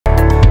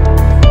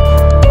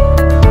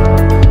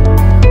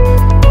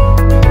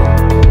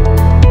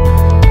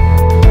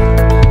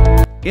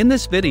In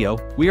this video,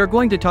 we are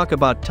going to talk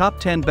about top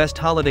 10 best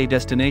holiday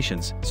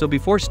destinations, so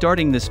before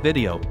starting this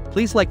video,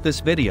 please like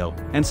this video,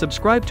 and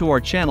subscribe to our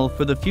channel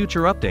for the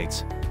future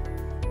updates.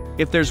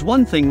 If there's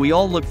one thing we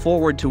all look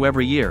forward to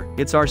every year,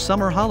 it's our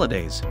summer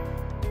holidays.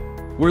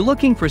 We're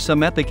looking for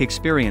some epic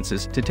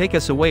experiences to take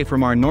us away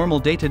from our normal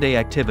day-to-day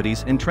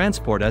activities and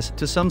transport us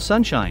to some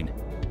sunshine.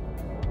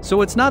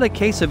 So it's not a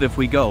case of if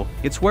we go,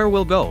 it's where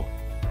we'll go.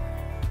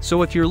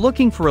 So if you're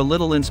looking for a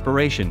little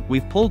inspiration,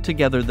 we've pulled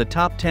together the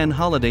top 10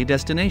 holiday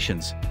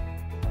destinations.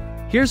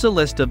 Here's a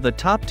list of the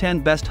top 10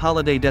 best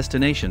holiday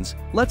destinations.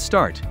 Let's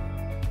start.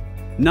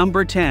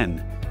 Number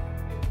 10.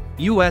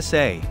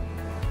 USA.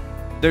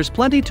 There's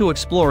plenty to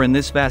explore in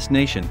this vast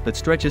nation that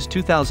stretches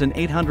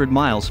 2,800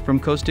 miles from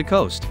coast to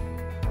coast.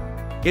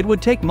 It would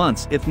take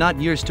months if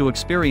not years to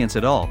experience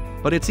it all,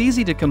 but it's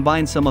easy to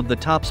combine some of the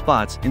top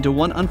spots into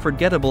one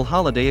unforgettable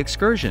holiday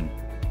excursion.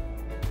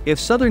 If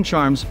southern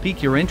charms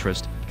pique your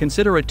interest,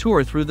 consider a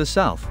tour through the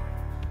South.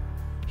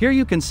 Here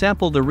you can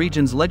sample the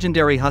region's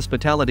legendary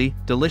hospitality,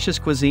 delicious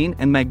cuisine,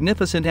 and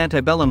magnificent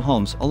antebellum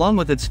homes, along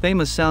with its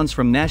famous sounds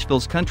from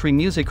Nashville's Country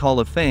Music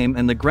Hall of Fame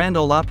and the Grand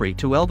Ole Opry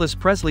to Elvis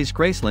Presley's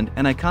Graceland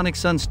and iconic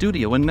Sun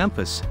Studio in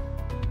Memphis.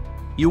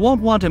 You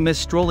won't want to miss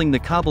strolling the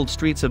cobbled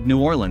streets of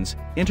New Orleans,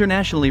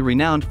 internationally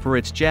renowned for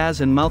its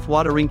jazz and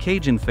mouth-watering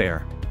Cajun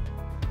fare.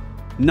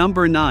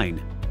 Number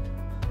 9.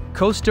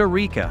 Costa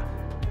Rica.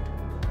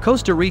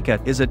 Costa Rica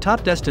is a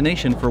top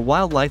destination for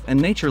wildlife and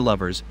nature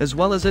lovers as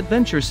well as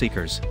adventure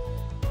seekers.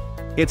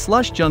 Its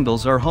lush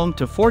jungles are home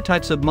to 4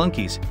 types of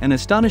monkeys, an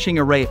astonishing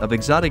array of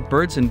exotic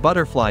birds and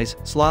butterflies,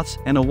 sloths,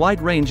 and a wide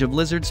range of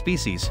lizard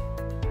species.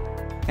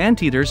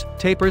 Anteaters,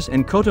 tapirs,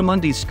 and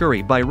coatimundis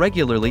scurry by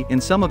regularly in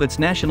some of its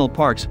national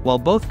parks, while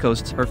both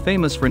coasts are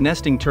famous for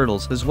nesting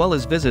turtles as well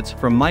as visits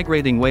from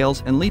migrating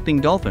whales and leaping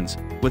dolphins,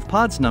 with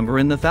pods number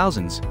in the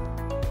thousands.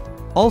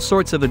 All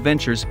sorts of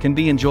adventures can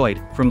be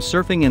enjoyed, from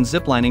surfing and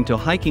ziplining to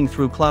hiking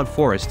through cloud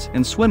forests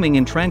and swimming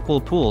in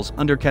tranquil pools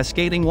under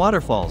cascading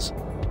waterfalls.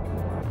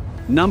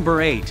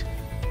 Number 8.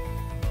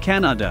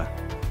 Canada.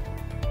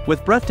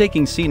 With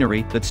breathtaking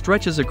scenery that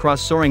stretches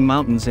across soaring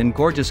mountains and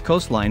gorgeous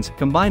coastlines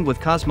combined with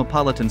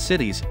cosmopolitan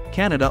cities,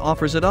 Canada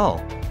offers it all.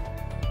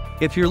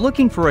 If you're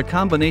looking for a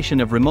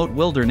combination of remote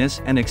wilderness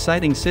and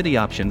exciting city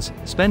options,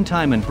 spend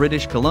time in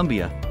British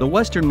Columbia, the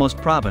westernmost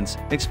province,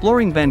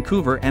 exploring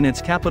Vancouver and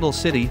its capital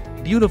city,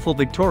 beautiful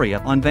Victoria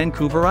on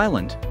Vancouver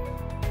Island.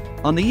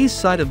 On the east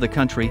side of the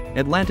country,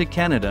 Atlantic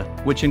Canada,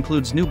 which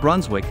includes New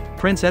Brunswick,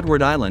 Prince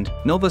Edward Island,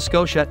 Nova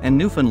Scotia and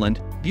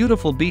Newfoundland,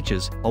 beautiful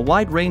beaches, a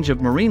wide range of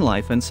marine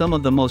life and some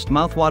of the most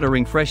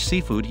mouth-watering fresh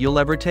seafood you'll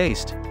ever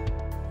taste.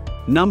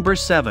 Number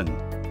 7.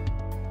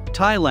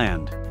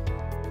 Thailand.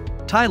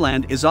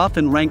 Thailand is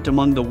often ranked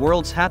among the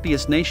world's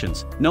happiest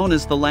nations, known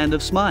as the Land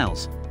of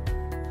Smiles.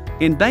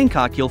 In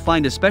Bangkok you'll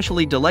find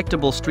especially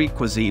delectable street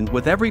cuisine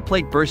with every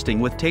plate bursting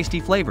with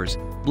tasty flavors,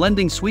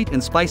 blending sweet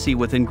and spicy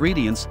with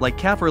ingredients like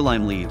kaffir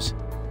lime leaves.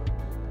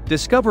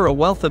 Discover a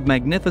wealth of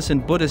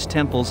magnificent Buddhist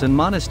temples and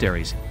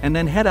monasteries, and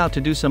then head out to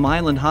do some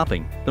island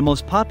hopping, the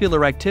most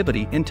popular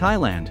activity in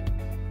Thailand.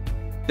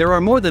 There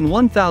are more than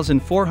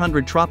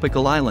 1,400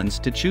 tropical islands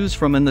to choose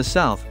from in the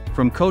south,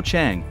 from Koh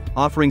Chang,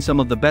 offering some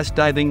of the best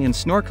diving and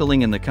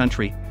snorkeling in the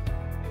country.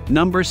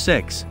 Number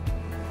 6.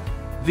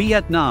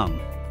 Vietnam.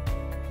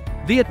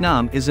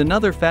 Vietnam is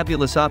another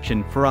fabulous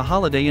option for a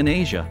holiday in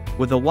Asia,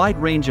 with a wide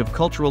range of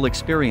cultural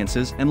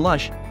experiences and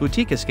lush,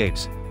 boutique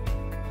escapes.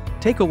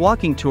 Take a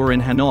walking tour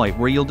in Hanoi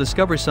where you'll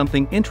discover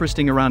something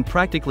interesting around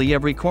practically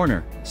every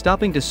corner,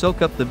 stopping to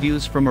soak up the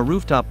views from a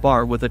rooftop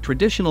bar with a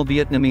traditional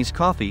Vietnamese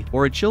coffee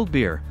or a chilled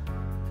beer.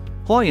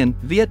 Hoi An,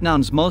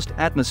 Vietnam's most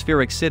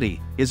atmospheric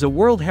city, is a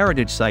World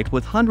Heritage Site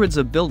with hundreds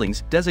of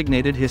buildings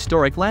designated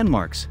historic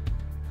landmarks.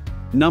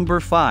 Number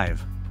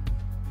 5.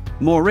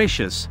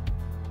 Mauritius.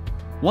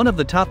 One of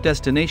the top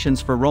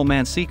destinations for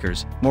romance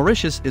seekers,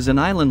 Mauritius is an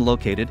island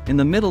located in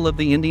the middle of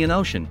the Indian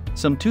Ocean,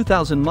 some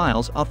 2,000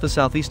 miles off the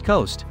southeast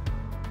coast.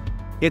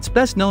 It's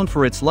best known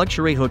for its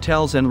luxury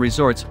hotels and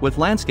resorts with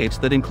landscapes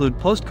that include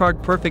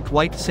postcard-perfect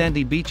white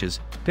sandy beaches,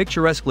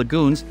 picturesque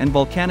lagoons, and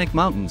volcanic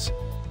mountains.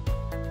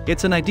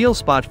 It's an ideal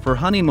spot for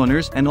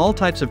honeymooners and all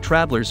types of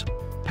travelers.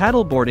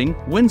 Paddleboarding,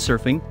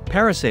 windsurfing,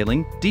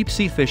 parasailing,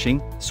 deep-sea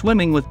fishing,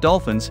 swimming with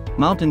dolphins,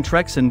 mountain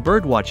treks and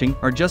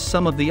birdwatching are just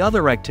some of the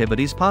other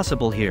activities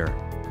possible here.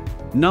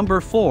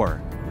 Number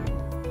 4.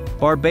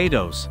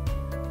 Barbados.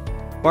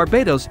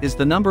 Barbados is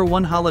the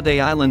 #1 holiday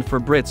island for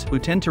Brits who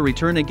tend to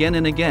return again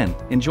and again,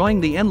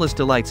 enjoying the endless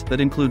delights that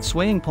include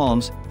swaying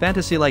palms,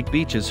 fantasy-like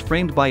beaches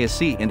framed by a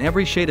sea in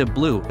every shade of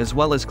blue as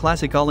well as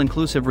classic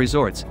all-inclusive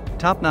resorts,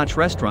 top-notch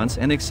restaurants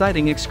and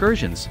exciting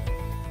excursions.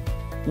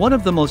 One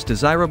of the most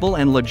desirable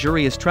and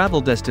luxurious travel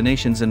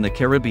destinations in the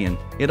Caribbean,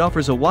 it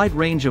offers a wide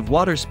range of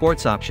water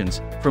sports options,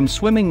 from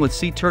swimming with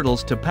sea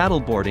turtles to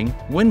paddleboarding,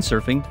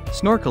 windsurfing,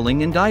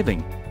 snorkeling and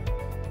diving.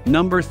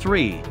 Number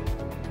 3.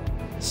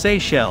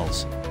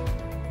 Seychelles.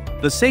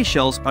 The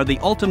Seychelles are the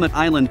ultimate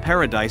island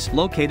paradise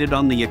located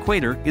on the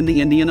equator in the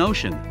Indian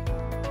Ocean.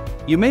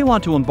 You may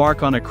want to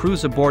embark on a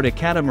cruise aboard a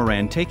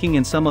catamaran taking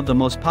in some of the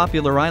most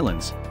popular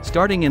islands,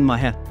 starting in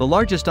Mahe, the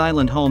largest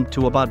island home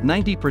to about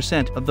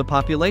 90% of the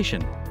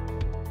population.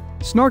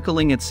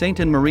 Snorkeling at St.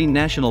 Anne Marine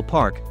National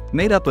Park,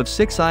 made up of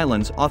 6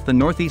 islands off the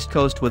northeast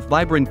coast with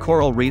vibrant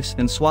coral reefs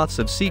and swaths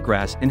of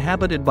seagrass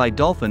inhabited by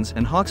dolphins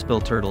and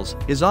hawksbill turtles,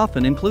 is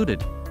often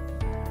included.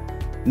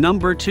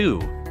 Number 2.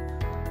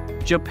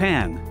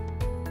 Japan.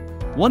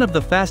 One of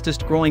the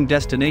fastest growing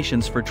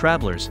destinations for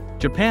travelers,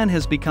 Japan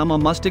has become a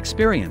must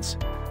experience.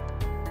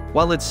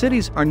 While its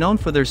cities are known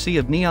for their sea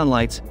of neon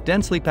lights,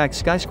 densely packed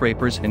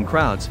skyscrapers and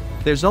crowds,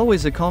 there's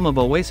always a calm of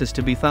oasis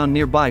to be found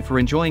nearby for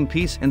enjoying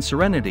peace and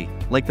serenity,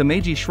 like the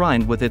Meiji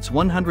Shrine with its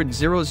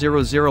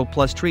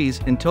 100,000+ trees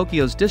in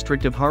Tokyo's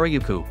district of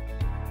Harajuku.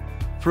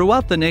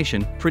 Throughout the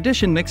nation,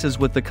 tradition mixes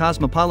with the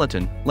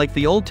cosmopolitan, like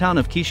the old town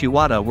of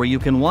Kishiwada where you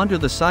can wander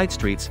the side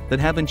streets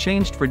that haven't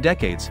changed for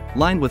decades,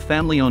 lined with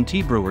family-owned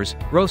tea brewers,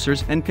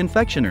 grocers and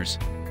confectioners.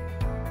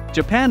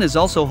 Japan is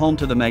also home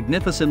to the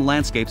magnificent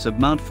landscapes of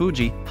Mount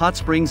Fuji, hot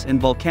springs and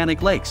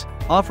volcanic lakes,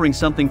 offering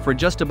something for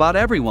just about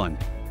everyone.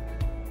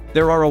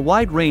 There are a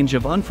wide range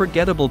of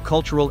unforgettable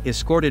cultural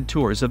escorted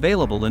tours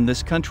available in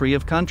this country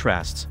of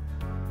contrasts.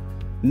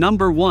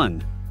 Number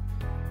 1.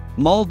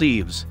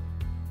 Maldives.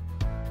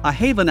 A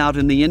haven out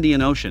in the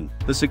Indian Ocean,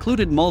 the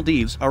secluded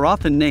Maldives are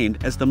often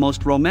named as the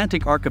most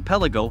romantic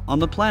archipelago on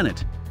the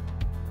planet.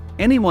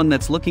 Anyone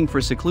that's looking for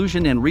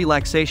seclusion and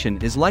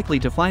relaxation is likely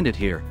to find it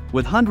here,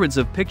 with hundreds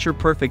of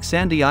picture-perfect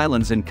sandy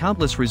islands and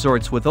countless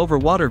resorts with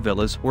overwater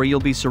villas where you'll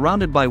be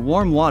surrounded by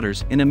warm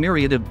waters in a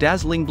myriad of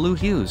dazzling blue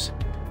hues.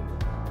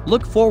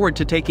 Look forward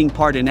to taking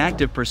part in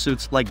active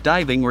pursuits like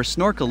diving or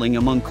snorkeling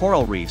among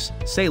coral reefs,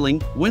 sailing,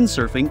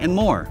 windsurfing and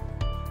more.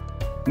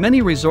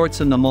 Many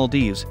resorts in the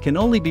Maldives can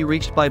only be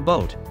reached by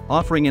boat,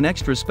 offering an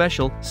extra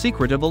special,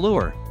 secretive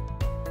allure.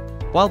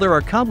 While there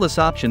are countless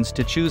options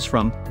to choose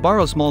from,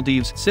 Barbados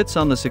Maldives sits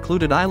on the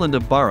secluded island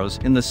of Barbados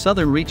in the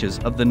southern reaches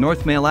of the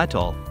North Male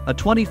Atoll, a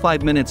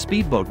 25-minute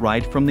speedboat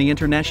ride from the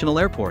international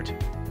airport.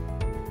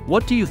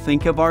 What do you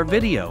think of our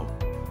video?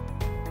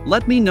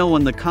 Let me know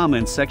in the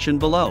comments section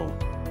below.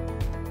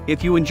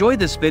 If you enjoy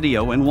this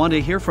video and want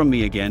to hear from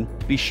me again,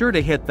 be sure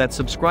to hit that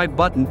subscribe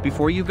button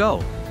before you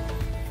go.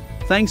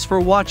 Thanks for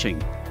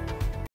watching.